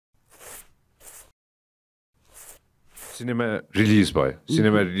Cinema release भयो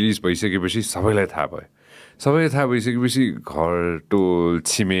cinema release भइसकेपछि सबैलाई थाहा भयो सबैलाई थाहा भइसकेपछि घर टोल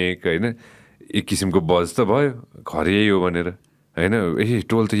छिमेक होइन एक किसिमको बज त भयो घर यही हो भनेर होइन ए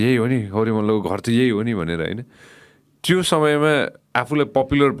टोल त यही हो नि गौरी मल्लको घर त यही हो नि भनेर होइन त्यो समयमा आफूलाई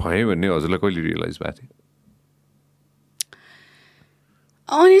पपुलर भएँ भन्ने हजुरलाई कहिले रियलाइज भएको थियो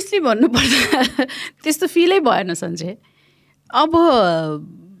अनेस्टली भन्नुपर्दा त्यस्तो फिलै भएन सञ्जय अब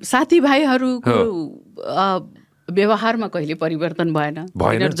साथीभाइहरूको व्यवहारमा कहिले परिवर्तन भएन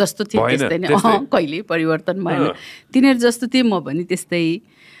तिनीहरू जस्तो थिए त्यस्तै नै कहिले परिवर्तन भएन तिनीहरू जस्तो थिए म पनि त्यस्तै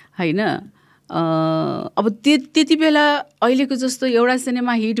होइन अब त्यति बेला अहिलेको जस्तो एउटा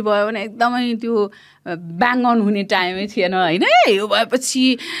सिनेमा हिट भयो भने एकदमै त्यो ब्याङ अन हुने टाइमै थिएन होइन यो भएपछि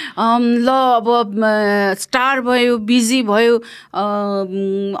ल अब स्टार भयो बिजी भयो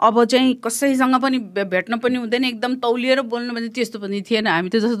अब चाहिँ कसैसँग पनि भेट्न पनि हुँदैन एकदम तौलिएर बोल्नु भने त्यस्तो पनि थिएन हामी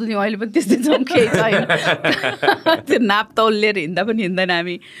त जस्तो थियौँ अहिले पनि त्यस्तै छौँ केही छैन त्यो नाप तौल लिएर हिँड्दा पनि हिँड्दैन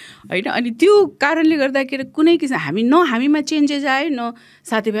हामी होइन अनि त्यो कारणले गर्दाखेरि कुनै किसिम हामी न हामीमा चेन्जेस आयो न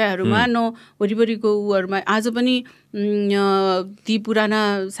साथीभाइहरूमा न वरिपरिको उहरूमा आज पनि ती पुराना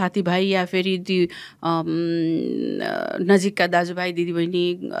साथीभाइ या फेरि ती नजिकका दाजुभाइ दिदीबहिनी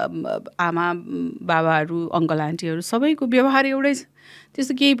आमा बाबाहरू अङ्कल आन्टीहरू सबैको व्यवहार एउटै छ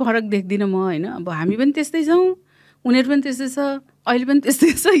त्यस्तो केही फरक देख्दिनँ म होइन अब हामी पनि त्यस्तै छौँ उनीहरू पनि त्यस्तै छ अहिले पनि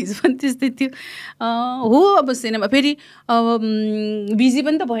त्यस्तै छ हिजो पनि त्यस्तै थियो हो अब सिनेमा फेरि बिजी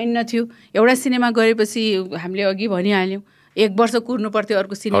पनि त भइन्न थियो एउटा सिनेमा गरेपछि हामीले अघि भनिहाल्यौँ 1 वर्ष कुर्नु पर्थ्यो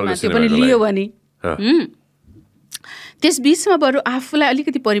अर्को सिनेमा त्यो पनि लियो भने त्यस बिचमा बरु आफूलाई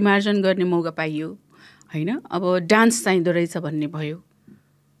अलिकति परिमार्जन गर्ने मौका पाइयो होइन अब डान्स चाहिँदो रहेछ भन्ने भयो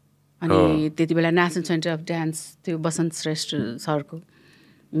अनि त्यति बेला नेसनल सेन्टर अफ डान्स त्यो बसन्त श्रेष्ठ सरको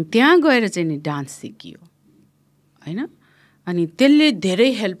त्यहाँ गएर चाहिँ नि डान्स सिकियो होइन अनि त्यसले धेरै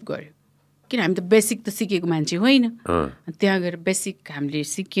हेल्प गर्यो किन हामी त बेसिक त सिकेको मान्छे होइन त्यहाँ गएर बेसिक हामीले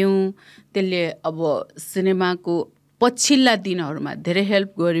सिक्यौँ त्यसले अब सिनेमाको पछिल्ला दिनहरूमा धेरै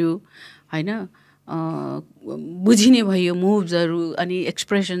हेल्प गर्यो होइन बुझिने भयो मुभ्सहरू अनि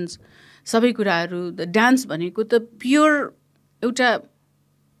एक्सप्रेसन्स सबै कुराहरू डान्स भनेको त प्योर एउटा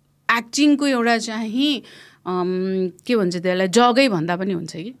एक्टिङको एउटा चाहिँ के भन्छ त्यसलाई जगै भन्दा पनि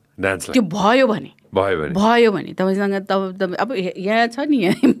हुन्छ कि त्यो भयो भने तपाईँसँग अब यहाँ छ नि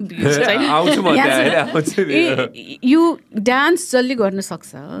यो डान्स जसले गर्न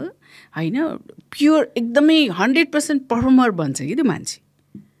सक्छ होइन प्योर एकदमै 100% पर्फर्मर बन्छ कि त्यो मान्छे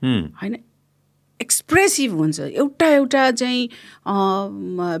होइन एक्सप्रेसिभ हुन्छ एउटा चाहिँ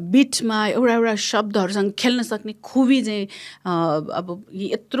बिटमा एउटा शब्दहरूसँग खेल्न सक्ने खुबी चाहिँ अब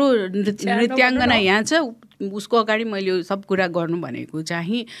यत्रो नृत्याङ्गना यहाँ छ उसको अगाडि मैले सब कुरा गर्नु भनेको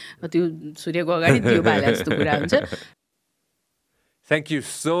चाहिँ त्यो सूर्यको अगाडि त्यो बाला जस्तो कुरा हुन्छ Thank you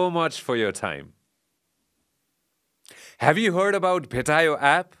so much for your time. Have you heard about Bhetayo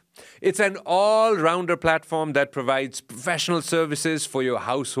app? It's an all-rounder platform that provides professional services for your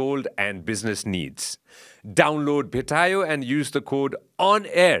household and business needs. Download Bhetayo and use the code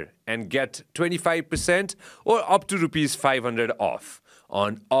ONAIR and get 25% or up to ₹500 off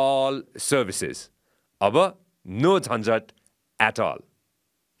on all services. Abba, no jhanjat at all.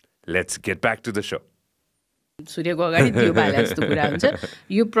 Let's get back to the show. सूर्यको अगाडि त्यो बाला जस्तो कुरा हुन्छ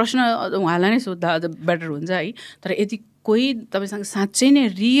यो प्रश्न उहाँलाई नै सोद्धा अझ बेटर हुन्छ है तर यदि कोही तपाईँसँग साँच्चै नै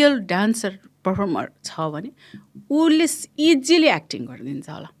रियल डान्सर पर्फर्मर छ भने उसले इजिली एक्टिङ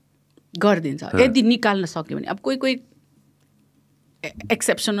गरिदिन्छ यदि निकाल्न सक्यो भने अब कोही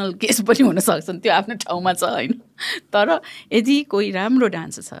एक्सेप्सनल केस पनि हुनसक्छन् त्यो आफ्नो ठाउँमा छ होइन तर यदि कोही राम्रो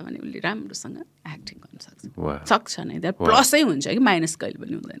डान्सर छ भने उसले राम्रोसँग एक्टिङ गर्न सक्छ नै त्यहाँ प्लसै हुन्छ कि माइनस कहिले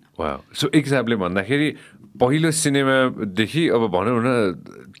पनि हुँदैन सो एक हिसाबले भन्दाखेरि पहिलो सिनेमादेखि अब भनौँ न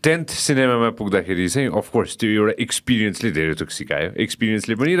 10th सिनेमामा पुग्दाखेरि चाहिँ अफकोर्स त्यो एउटा एक्सपिरियन्सले धेरै थोक सिकायो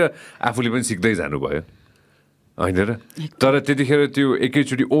एक्सपिरियन्सले पनि र आफूले पनि सिक्दै जानुभयो होइन र तर त्यतिखेर त्यो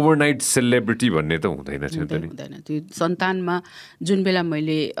एकैचोटि ओभरनाइट सेलिब्रिटी भन्ने त हुँदैन थियो नि हुँदैन त्यो सन्तानमा जुन बेला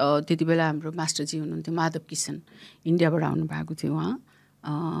मैले त्यति बेला हाम्रो मास्टरजी हुनुहुन्थ्यो माधव किशन इन्डियाबाट आउनु भएको थियो उहाँ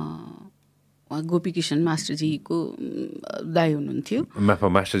गोपी किशन मास्टरजीको दाइ हुनुहुन्थ्यो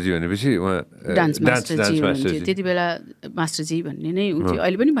मास्टरजी भनेपछि डान्स मास्टरजी हुनुहुन्थ्यो त्यति बेला मास्टरजी भन्ने नै थियो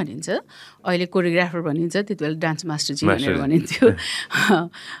अहिले पनि भनिन्छ अहिले कोरियोग्राफर भनिन्छ त्यति बेला डान्स मास्टरजी भनेर भनिन्थ्यो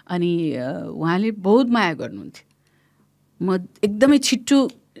अनि उहाँले बहुत माया गर्नुहुन्थ्यो म एकदमै छिट्टो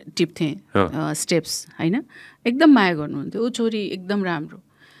टिप्थेँ स्टेप्स होइन एकदम माया गर्नुहुन्थ्यो ऊ छोरी एकदम राम्रो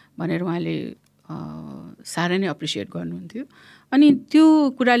भनेर उहाँले साह्रै नै एप्रिसिएट गर्नुहुन्थ्यो अनि त्यो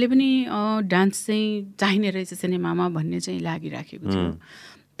कुराले पनि डान्स चाहिँ चाहिने रहेछ सिनेमामा भन्ने चाहिँ लागिराखेको थियो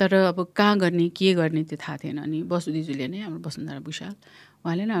तर अब कहाँ गर्ने के गर्ने त्यो थाहा थिएन अनि बसुदिजूले नै हाम्रो वसुन्धरा भुषाल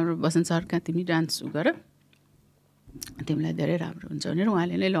उहाँले नै हाम्रो वसन्त सर कहाँ तिमी डान्स गर तिमीलाई धेरै राम्रो हुन्छ भनेर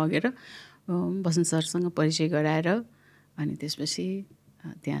उहाँले नै लगेर बसन्त सरसँग परिचय गराएर अनि त्यसपछि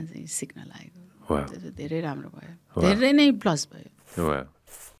त्यहाँ चाहिँ सिक्न लागेको धेरै राम्रो भयो धेरै नै प्लस भयो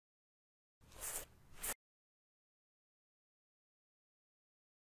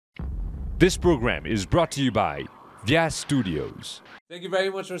This program is brought to you by Vyas Studios. Thank you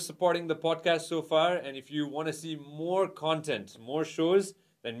very much for supporting the podcast so far. And if you want to see more content, more shows,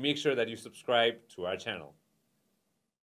 then make sure that you subscribe to our channel.